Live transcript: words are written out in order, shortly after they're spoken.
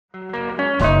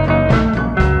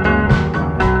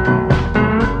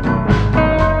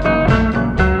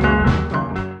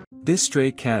This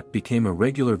stray cat became a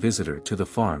regular visitor to the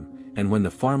farm, and when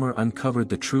the farmer uncovered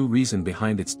the true reason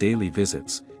behind its daily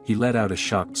visits, he let out a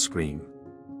shocked scream.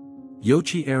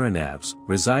 Yochi Aronavs,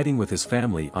 residing with his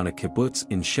family on a kibbutz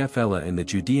in Shephelah in the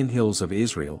Judean hills of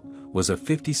Israel, was a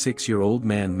 56-year-old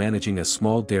man managing a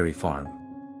small dairy farm.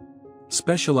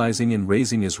 Specializing in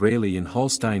raising Israeli and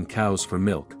Holstein cows for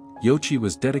milk, Yochi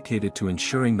was dedicated to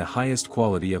ensuring the highest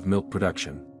quality of milk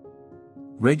production.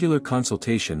 Regular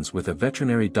consultations with a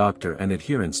veterinary doctor and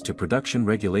adherence to production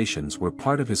regulations were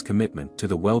part of his commitment to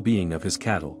the well-being of his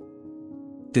cattle.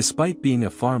 Despite being a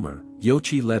farmer,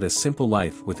 Yochi led a simple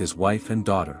life with his wife and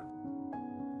daughter.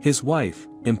 His wife,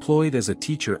 employed as a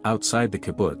teacher outside the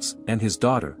kibbutz, and his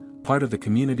daughter, part of the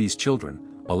community's children,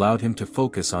 allowed him to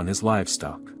focus on his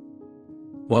livestock.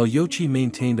 While Yochi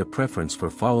maintained a preference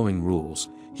for following rules,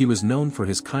 he was known for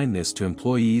his kindness to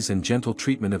employees and gentle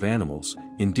treatment of animals,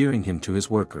 endearing him to his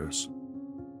workers.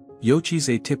 Yochi's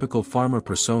atypical farmer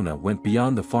persona went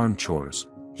beyond the farm chores.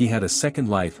 He had a second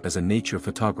life as a nature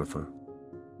photographer.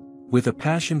 With a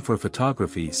passion for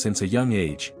photography since a young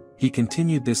age, he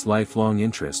continued this lifelong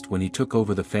interest when he took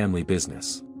over the family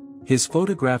business. His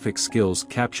photographic skills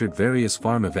captured various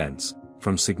farm events,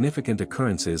 from significant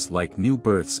occurrences like new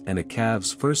births and a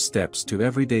calf's first steps to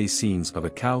everyday scenes of a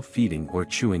cow feeding or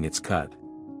chewing its cud.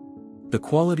 The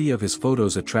quality of his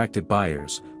photos attracted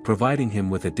buyers, providing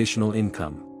him with additional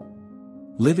income.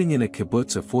 Living in a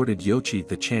kibbutz afforded Yochi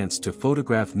the chance to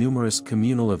photograph numerous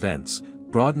communal events,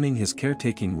 broadening his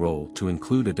caretaking role to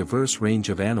include a diverse range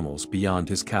of animals beyond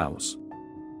his cows.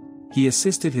 He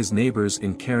assisted his neighbors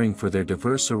in caring for their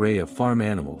diverse array of farm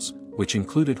animals, which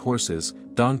included horses,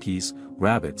 donkeys,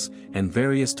 rabbits, and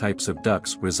various types of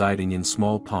ducks residing in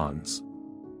small ponds.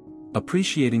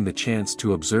 Appreciating the chance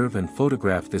to observe and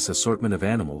photograph this assortment of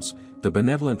animals, the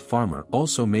benevolent farmer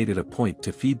also made it a point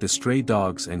to feed the stray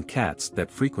dogs and cats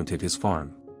that frequented his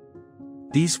farm.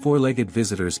 These four-legged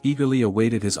visitors eagerly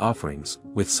awaited his offerings,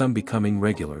 with some becoming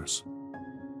regulars.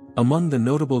 Among the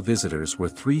notable visitors were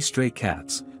 3 stray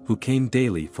cats, who came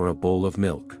daily for a bowl of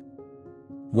milk.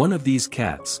 One of these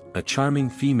cats, a charming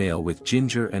female with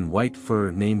ginger and white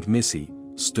fur named Missy,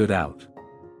 stood out.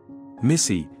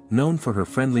 Missy, known for her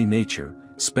friendly nature,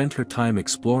 spent her time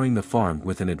exploring the farm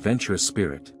with an adventurous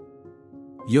spirit.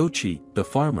 Yochi, the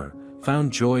farmer,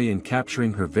 found joy in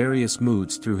capturing her various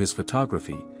moods through his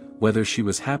photography, whether she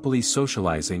was happily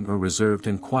socializing or reserved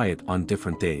and quiet on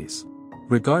different days.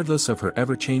 Regardless of her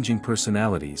ever-changing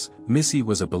personalities, Missy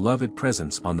was a beloved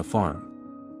presence on the farm.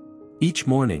 Each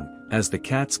morning, as the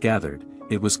cats gathered,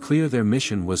 it was clear their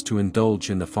mission was to indulge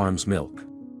in the farm's milk.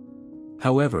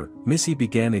 However, Missy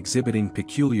began exhibiting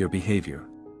peculiar behavior.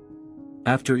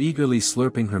 After eagerly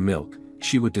slurping her milk,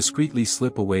 she would discreetly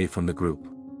slip away from the group.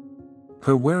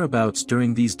 Her whereabouts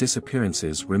during these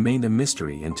disappearances remained a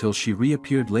mystery until she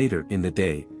reappeared later in the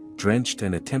day, drenched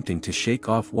and attempting to shake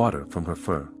off water from her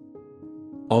fur.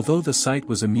 Although the sight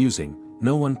was amusing,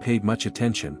 no one paid much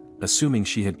attention, assuming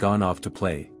she had gone off to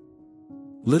play.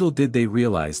 Little did they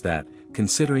realize that,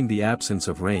 considering the absence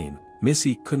of rain,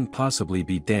 Missy couldn't possibly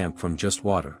be damp from just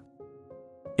water.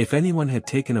 If anyone had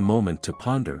taken a moment to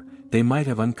ponder, they might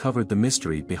have uncovered the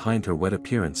mystery behind her wet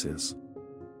appearances.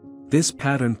 This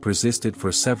pattern persisted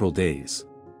for several days.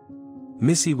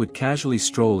 Missy would casually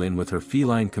stroll in with her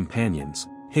feline companions,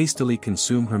 hastily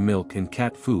consume her milk and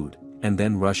cat food, and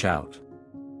then rush out.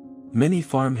 Many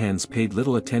farmhands paid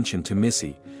little attention to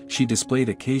Missy. She displayed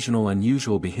occasional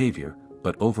unusual behavior,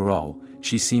 but overall,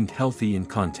 she seemed healthy and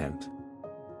content.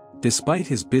 Despite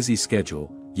his busy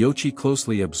schedule, Yochi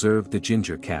closely observed the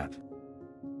ginger cat.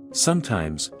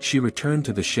 Sometimes, she returned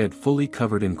to the shed fully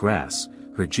covered in grass,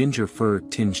 her ginger fur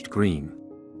tinged green.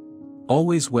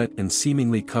 Always wet and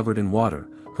seemingly covered in water,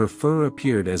 her fur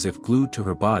appeared as if glued to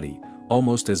her body,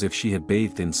 almost as if she had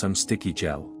bathed in some sticky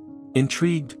gel.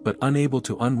 Intrigued but unable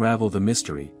to unravel the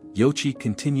mystery, Yochi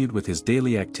continued with his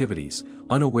daily activities,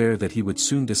 unaware that he would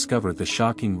soon discover the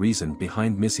shocking reason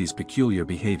behind Missy's peculiar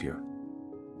behavior.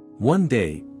 One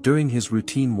day, during his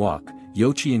routine walk,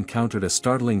 Yochi encountered a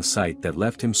startling sight that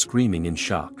left him screaming in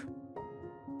shock.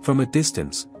 From a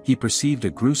distance, he perceived a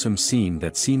gruesome scene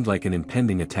that seemed like an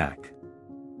impending attack.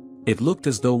 It looked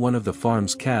as though one of the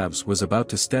farm's calves was about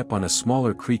to step on a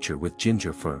smaller creature with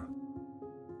ginger fur.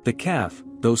 The calf,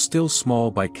 though still small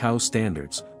by cow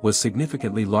standards, was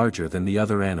significantly larger than the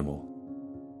other animal.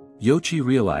 Yochi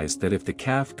realized that if the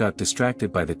calf got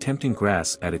distracted by the tempting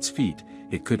grass at its feet,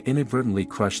 it could inadvertently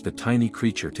crush the tiny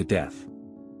creature to death.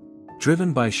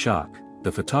 Driven by shock,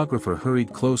 the photographer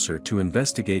hurried closer to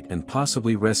investigate and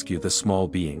possibly rescue the small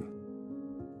being.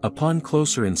 Upon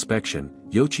closer inspection,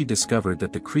 Yochi discovered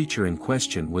that the creature in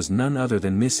question was none other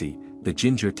than Missy, the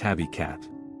ginger tabby cat.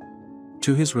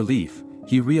 To his relief,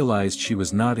 he realized she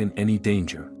was not in any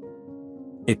danger.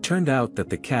 It turned out that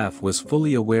the calf was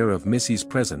fully aware of Missy's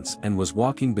presence and was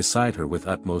walking beside her with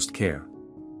utmost care.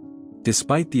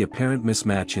 Despite the apparent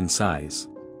mismatch in size,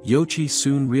 Yoshi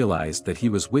soon realized that he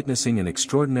was witnessing an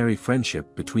extraordinary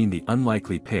friendship between the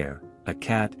unlikely pair, a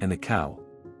cat and a cow.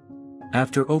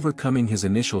 After overcoming his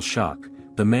initial shock,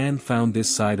 the man found this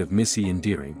side of Missy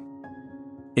endearing.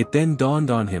 It then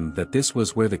dawned on him that this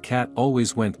was where the cat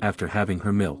always went after having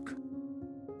her milk.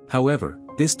 However,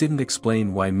 this didn't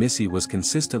explain why Missy was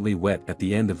consistently wet at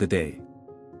the end of the day.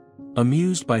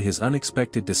 Amused by his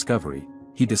unexpected discovery,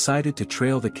 he decided to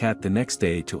trail the cat the next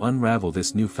day to unravel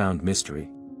this newfound mystery.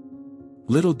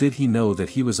 Little did he know that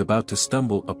he was about to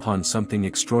stumble upon something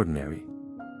extraordinary.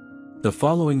 The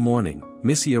following morning,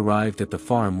 Missy arrived at the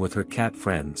farm with her cat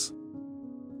friends.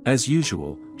 As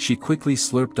usual, she quickly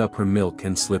slurped up her milk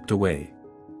and slipped away.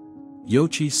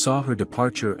 Yoshi saw her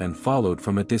departure and followed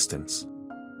from a distance.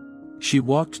 She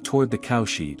walked toward the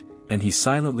cowshed, and he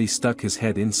silently stuck his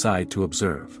head inside to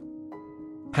observe.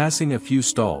 Passing a few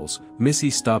stalls, Missy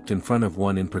stopped in front of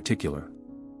one in particular.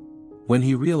 When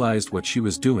he realized what she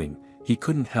was doing, he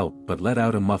couldn't help but let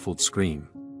out a muffled scream.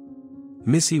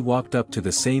 Missy walked up to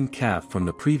the same calf from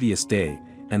the previous day,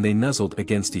 and they nuzzled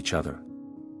against each other.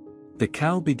 The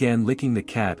cow began licking the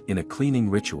cat in a cleaning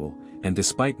ritual, and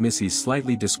despite Missy's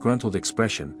slightly disgruntled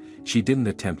expression, she didn't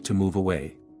attempt to move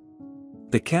away.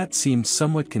 The cat seemed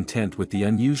somewhat content with the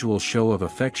unusual show of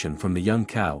affection from the young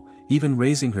cow, even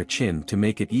raising her chin to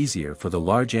make it easier for the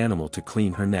large animal to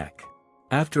clean her neck.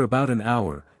 After about an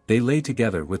hour, they lay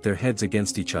together with their heads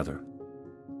against each other.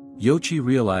 Yoshi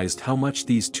realized how much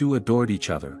these two adored each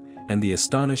other, and the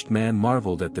astonished man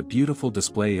marveled at the beautiful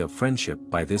display of friendship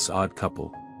by this odd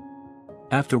couple.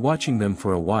 After watching them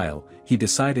for a while, he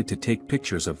decided to take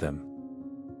pictures of them.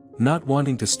 Not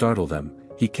wanting to startle them,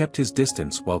 he kept his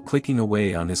distance while clicking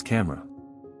away on his camera.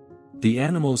 The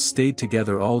animals stayed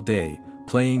together all day,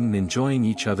 playing and enjoying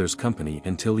each other's company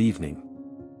until evening.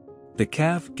 The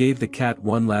calf gave the cat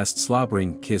one last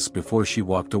slobbering kiss before she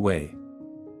walked away.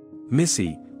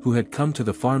 Missy, who had come to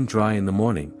the farm dry in the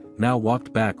morning, now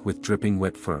walked back with dripping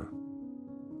wet fur.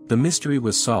 The mystery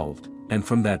was solved, and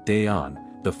from that day on,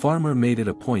 the farmer made it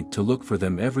a point to look for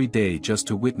them every day just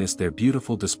to witness their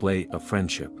beautiful display of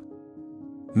friendship.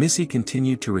 Missy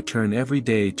continued to return every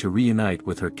day to reunite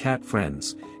with her cat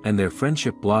friends, and their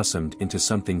friendship blossomed into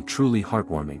something truly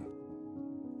heartwarming.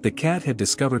 The cat had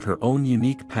discovered her own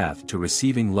unique path to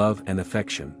receiving love and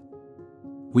affection.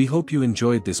 We hope you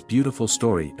enjoyed this beautiful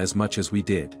story as much as we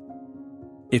did.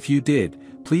 If you did,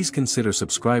 please consider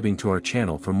subscribing to our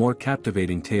channel for more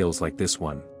captivating tales like this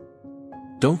one.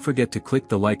 Don't forget to click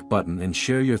the like button and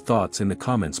share your thoughts in the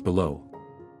comments below.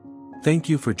 Thank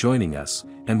you for joining us,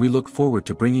 and we look forward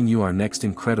to bringing you our next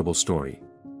incredible story.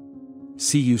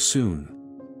 See you soon.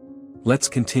 Let's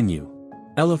continue.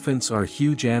 Elephants are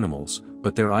huge animals,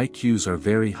 but their IQs are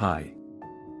very high.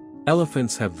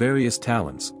 Elephants have various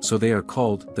talents, so they are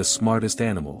called the smartest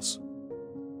animals.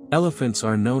 Elephants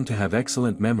are known to have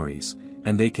excellent memories,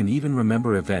 and they can even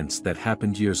remember events that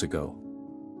happened years ago.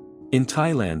 In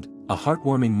Thailand, a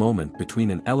heartwarming moment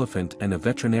between an elephant and a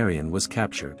veterinarian was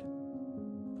captured.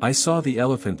 I saw the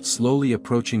elephant slowly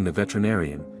approaching the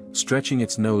veterinarian, stretching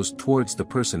its nose towards the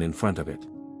person in front of it.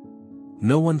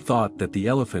 No one thought that the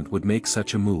elephant would make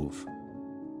such a move.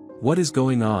 "What is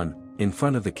going on?" In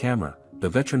front of the camera, the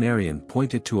veterinarian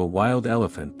pointed to a wild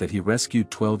elephant that he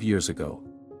rescued 12 years ago.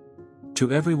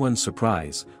 To everyone's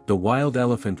surprise, the wild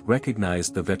elephant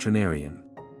recognized the veterinarian.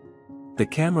 The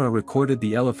camera recorded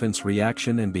the elephant's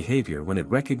reaction and behavior when it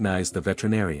recognized the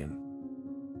veterinarian.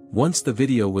 Once the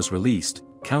video was released,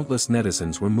 countless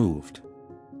netizens were moved.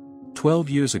 12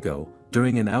 years ago,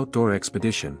 during an outdoor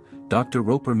expedition, Dr.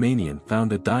 Roper Manian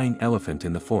found a dying elephant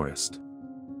in the forest.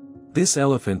 This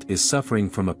elephant is suffering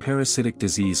from a parasitic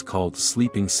disease called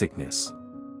sleeping sickness.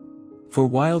 For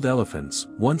wild elephants,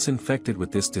 once infected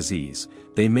with this disease,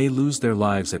 they may lose their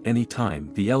lives at any time.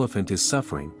 The elephant is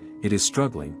suffering, it is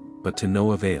struggling, but to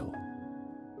no avail.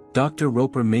 Dr.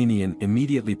 Roper Manian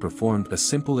immediately performed a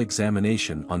simple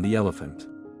examination on the elephant.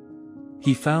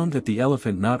 He found that the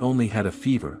elephant not only had a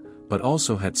fever, but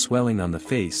also had swelling on the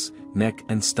face, neck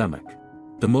and stomach.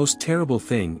 The most terrible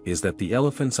thing is that the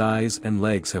elephant's eyes and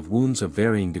legs have wounds of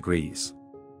varying degrees.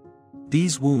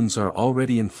 These wounds are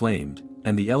already inflamed,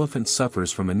 and the elephant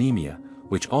suffers from anemia,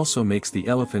 which also makes the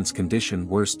elephant's condition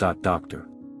worse. Dr.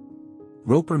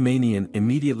 Roper Manian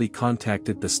immediately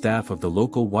contacted the staff of the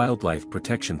local wildlife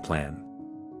protection plan.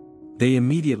 They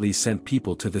immediately sent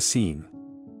people to the scene.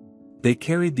 They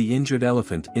carried the injured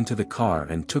elephant into the car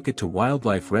and took it to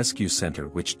Wildlife Rescue Center,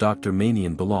 which Dr.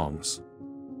 Manian belongs.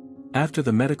 After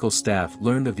the medical staff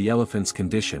learned of the elephant's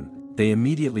condition, they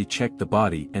immediately checked the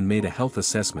body and made a health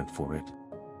assessment for it.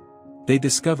 They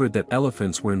discovered that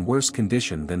elephants were in worse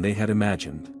condition than they had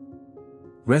imagined.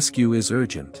 Rescue is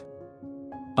urgent.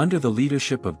 Under the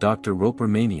leadership of Dr. Roper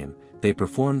Manian, they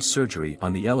performed surgery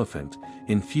on the elephant,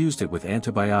 infused it with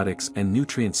antibiotics and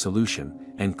nutrient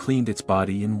solution, and cleaned its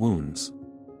body and wounds.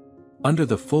 Under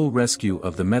the full rescue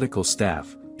of the medical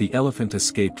staff, the elephant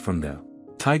escaped from the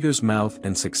tiger's mouth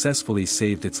and successfully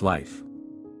saved its life.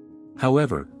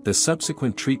 However, the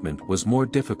subsequent treatment was more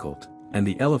difficult, and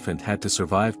the elephant had to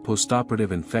survive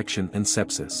postoperative infection and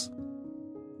sepsis.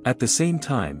 At the same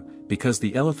time, because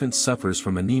the elephant suffers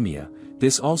from anemia,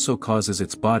 this also causes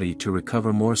its body to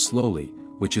recover more slowly,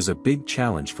 which is a big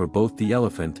challenge for both the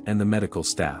elephant and the medical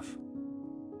staff.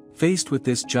 Faced with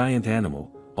this giant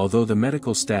animal, although the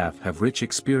medical staff have rich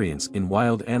experience in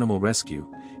wild animal rescue,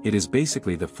 it is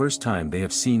basically the first time they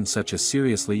have seen such a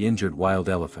seriously injured wild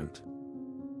elephant.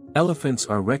 Elephants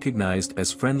are recognized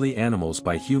as friendly animals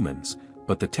by humans,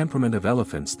 but the temperament of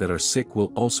elephants that are sick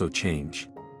will also change.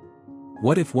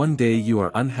 What if one day you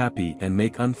are unhappy and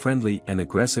make unfriendly and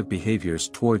aggressive behaviors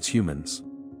towards humans?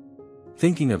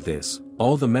 Thinking of this,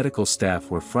 all the medical staff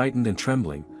were frightened and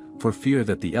trembling, for fear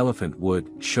that the elephant would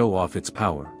show off its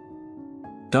power.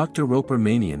 Dr. Roper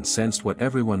Manian sensed what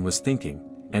everyone was thinking,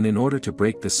 and in order to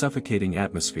break the suffocating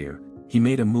atmosphere, he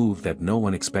made a move that no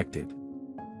one expected.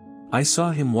 I saw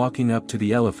him walking up to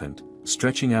the elephant,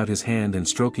 stretching out his hand and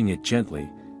stroking it gently,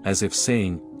 as if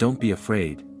saying, "Don't be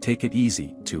afraid, take it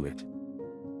easy," to it.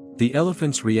 The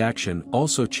elephant's reaction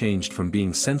also changed from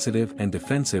being sensitive and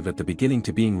defensive at the beginning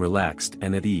to being relaxed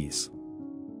and at ease.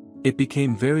 It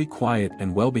became very quiet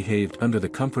and well-behaved under the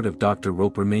comfort of Dr.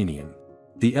 Roper Manian.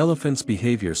 The elephant's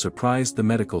behavior surprised the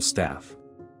medical staff.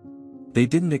 They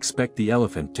didn't expect the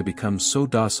elephant to become so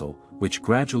docile, which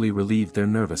gradually relieved their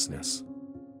nervousness.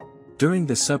 During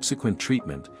the subsequent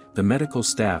treatment, the medical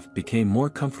staff became more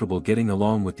comfortable getting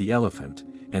along with the elephant,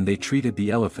 and they treated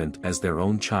the elephant as their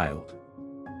own child.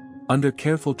 Under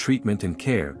careful treatment and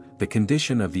care, the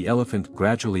condition of the elephant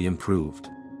gradually improved.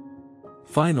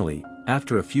 Finally,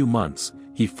 after a few months,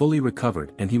 he fully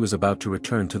recovered and he was about to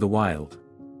return to the wild.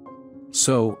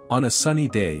 So, on a sunny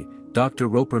day, Dr.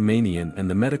 Roper Manian and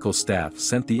the medical staff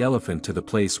sent the elephant to the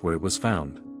place where it was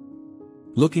found.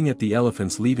 Looking at the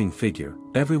elephant's leaving figure,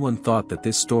 everyone thought that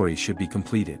this story should be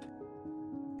completed.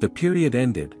 The period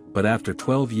ended, but after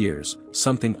 12 years,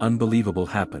 something unbelievable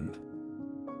happened.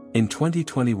 In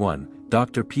 2021,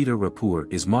 Dr. Peter Rapoor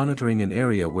is monitoring an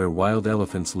area where wild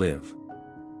elephants live.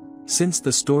 Since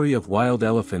the story of wild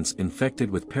elephants infected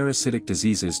with parasitic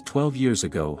diseases 12 years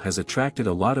ago has attracted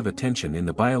a lot of attention in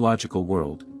the biological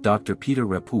world, Dr. Peter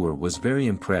Rapoor was very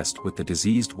impressed with the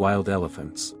diseased wild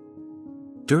elephants.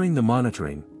 During the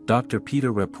monitoring, Dr.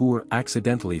 Peter Rapoor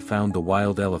accidentally found the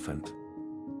wild elephant.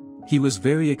 He was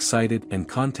very excited and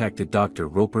contacted Dr.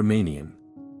 Roper Manian.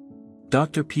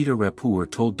 Dr. Peter Rapoor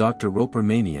told Dr. Roper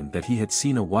Manian that he had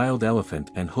seen a wild elephant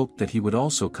and hoped that he would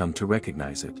also come to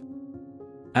recognize it.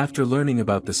 After learning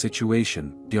about the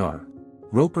situation, Dr.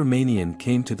 Roper Manian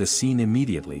came to the scene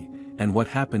immediately, and what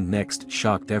happened next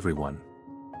shocked everyone.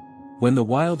 When the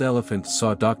wild elephant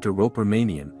saw Dr. Roper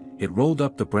Manian, it rolled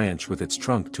up the branch with its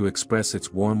trunk to express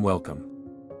its warm welcome.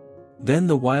 Then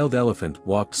the wild elephant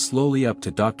walked slowly up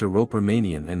to Dr. Roper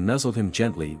Manian and nuzzled him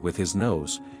gently with his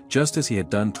nose, just as he had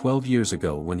done 12 years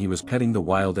ago when he was petting the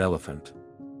wild elephant.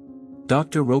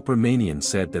 Dr. Roper Manian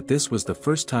said that this was the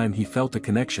first time he felt a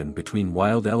connection between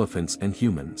wild elephants and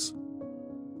humans.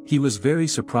 He was very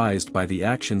surprised by the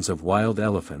actions of wild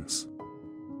elephants.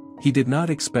 He did not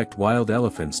expect wild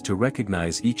elephants to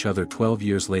recognize each other 12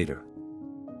 years later.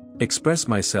 Express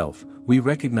myself, we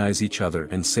recognize each other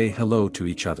and say hello to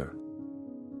each other.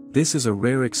 This is a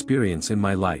rare experience in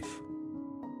my life.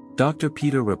 Dr.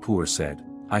 Peter Rapoor said,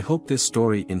 I hope this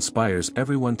story inspires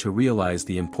everyone to realize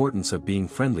the importance of being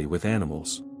friendly with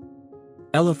animals.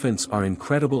 Elephants are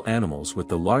incredible animals with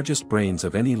the largest brains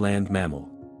of any land mammal.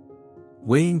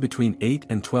 Weighing between 8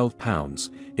 and 12 pounds,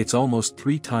 it's almost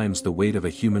 3 times the weight of a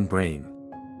human brain.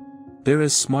 They're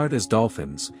as smart as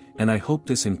dolphins, and I hope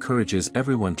this encourages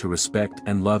everyone to respect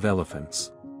and love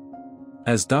elephants.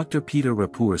 As Dr. Peter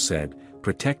Rapoor said,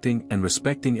 protecting and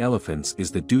respecting elephants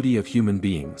is the duty of human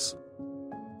beings.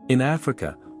 In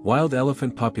Africa, wild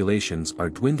elephant populations are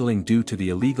dwindling due to the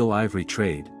illegal ivory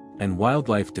trade, and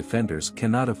wildlife defenders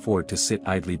cannot afford to sit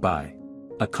idly by.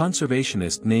 A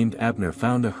conservationist named Abner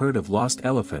found a herd of lost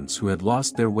elephants who had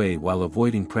lost their way while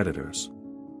avoiding predators.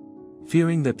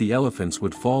 Fearing that the elephants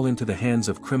would fall into the hands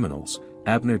of criminals,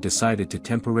 Abner decided to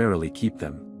temporarily keep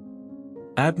them.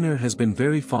 Abner has been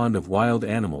very fond of wild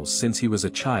animals since he was a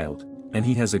child, and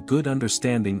he has a good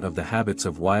understanding of the habits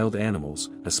of wild animals,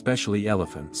 especially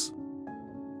elephants.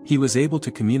 He was able to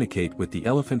communicate with the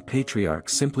elephant patriarch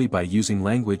simply by using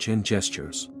language and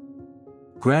gestures.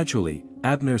 Gradually,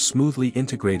 Abner smoothly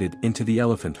integrated into the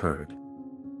elephant herd.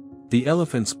 The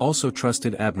elephants also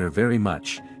trusted Abner very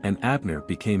much, and Abner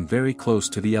became very close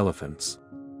to the elephants.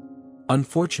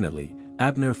 Unfortunately,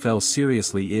 Abner fell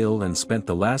seriously ill and spent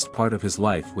the last part of his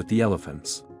life with the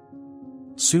elephants.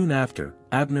 Soon after,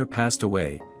 Abner passed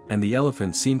away, and the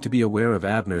elephants seemed to be aware of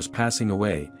Abner's passing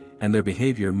away, and their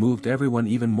behavior moved everyone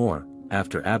even more.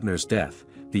 After Abner's death,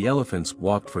 the elephants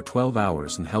walked for 12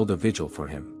 hours and held a vigil for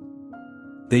him.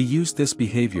 They used this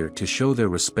behavior to show their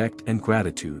respect and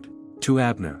gratitude to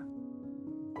Abner.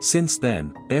 Since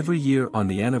then, every year on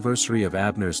the anniversary of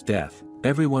Abner's death,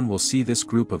 everyone will see this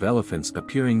group of elephants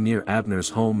appearing near Abner's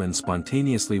home and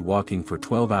spontaneously walking for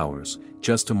 12 hours,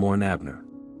 just to mourn Abner.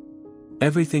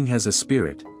 Everything has a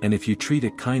spirit, and if you treat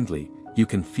it kindly, you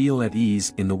can feel at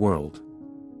ease in the world.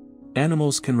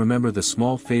 Animals can remember the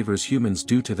small favors humans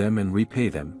do to them and repay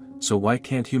them, so why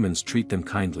can't humans treat them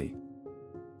kindly?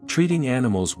 Treating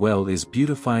animals well is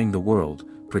beautifying the world,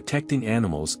 protecting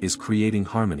animals is creating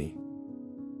harmony.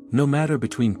 No matter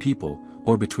between people,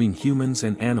 or between humans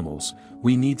and animals,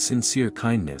 we need sincere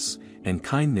kindness, and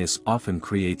kindness often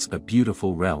creates a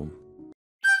beautiful realm.